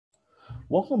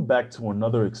Welcome back to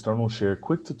another external share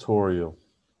quick tutorial.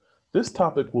 This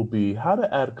topic will be how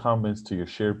to add comments to your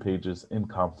shared pages in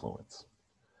Confluence.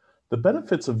 The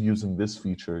benefits of using this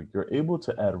feature, you're able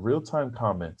to add real-time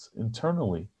comments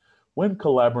internally when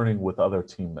collaborating with other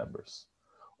team members,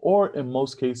 or in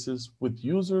most cases with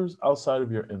users outside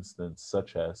of your instance,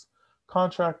 such as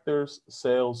contractors,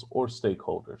 sales, or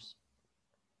stakeholders.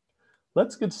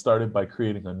 Let's get started by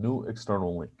creating a new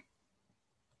external link.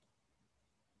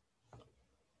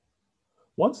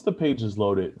 Once the page is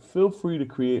loaded, feel free to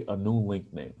create a new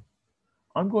link name.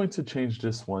 I'm going to change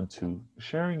this one to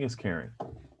Sharing is Caring.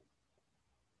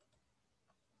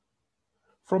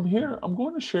 From here, I'm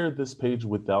going to share this page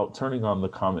without turning on the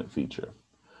comment feature.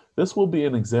 This will be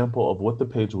an example of what the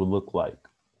page would look like.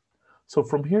 So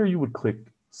from here, you would click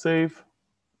Save.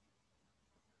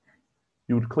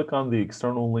 You would click on the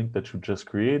external link that you just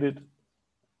created.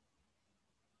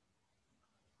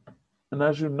 And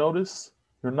as you notice,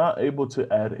 you're not able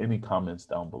to add any comments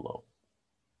down below.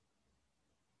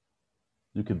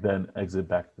 You can then exit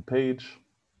back the page.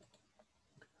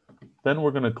 Then we're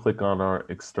going to click on our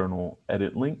external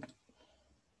edit link.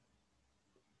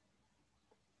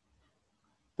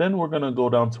 Then we're going to go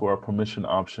down to our permission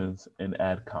options and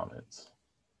add comments.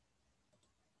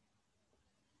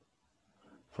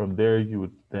 From there, you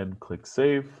would then click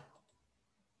Save.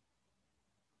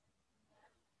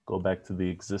 Go back to the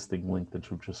existing link that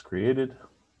you just created.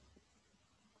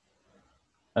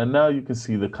 And now you can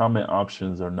see the comment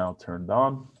options are now turned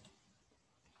on.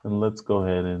 And let's go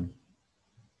ahead and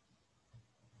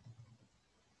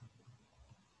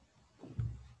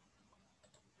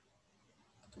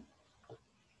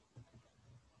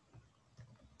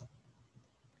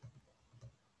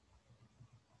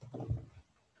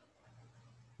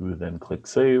you would then click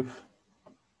Save.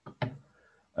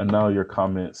 And now your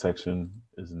comment section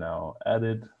is now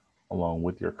added along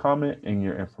with your comment and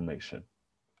your information.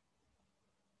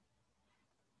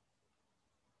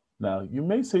 Now, you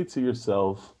may say to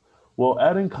yourself, well,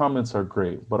 adding comments are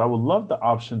great, but I would love the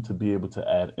option to be able to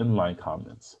add inline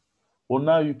comments. Well,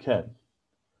 now you can.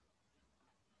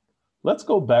 Let's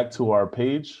go back to our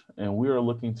page, and we are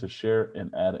looking to share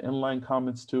and add inline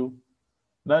comments to.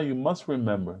 Now, you must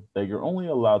remember that you're only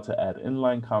allowed to add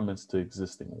inline comments to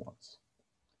existing ones.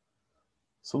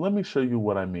 So let me show you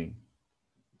what I mean.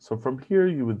 So from here,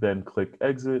 you would then click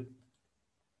Exit.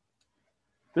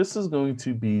 This is going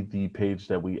to be the page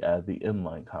that we add the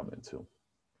inline comment to.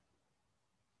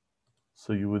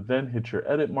 So you would then hit your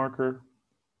edit marker.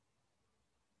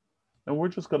 And we're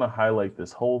just going to highlight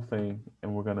this whole thing,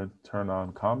 and we're going to turn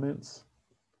on comments.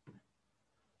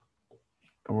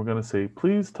 And we're going to say,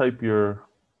 please type your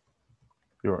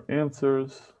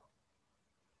answers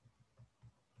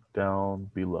down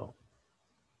below.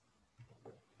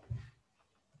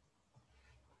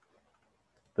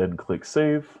 Then click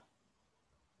Save.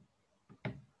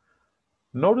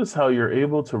 Notice how you're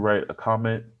able to write a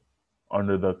comment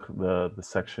under the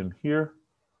section here,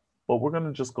 but we're going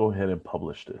to just go ahead and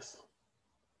publish this.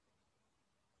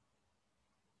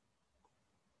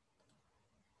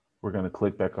 We're going to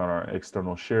click back on our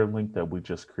external share link that we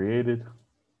just created.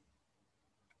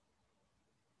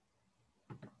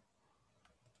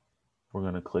 We're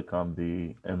going to click on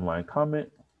the inline comment.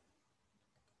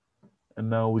 And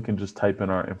now we can just type in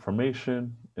our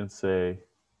information and say,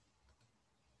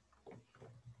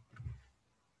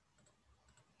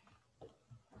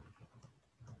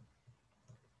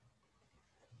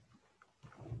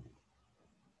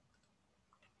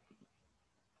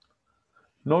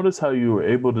 notice how you were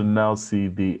able to now see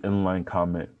the inline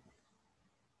comment.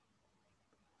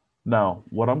 Now,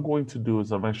 what I'm going to do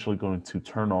is I'm actually going to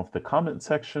turn off the comment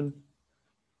section.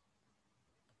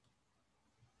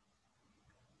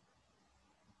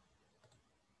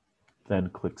 Then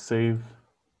click Save.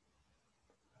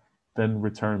 Then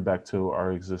return back to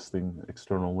our existing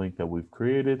external link that we've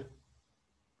created.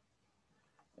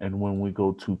 And when we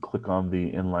go to click on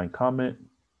the inline comment,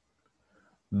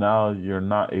 now you're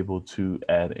not able to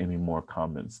add any more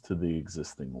comments to the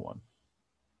existing one.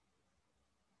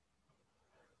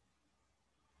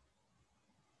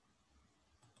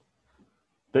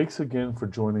 Thanks again for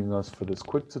joining us for this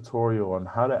quick tutorial on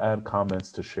how to add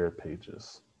comments to shared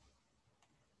pages.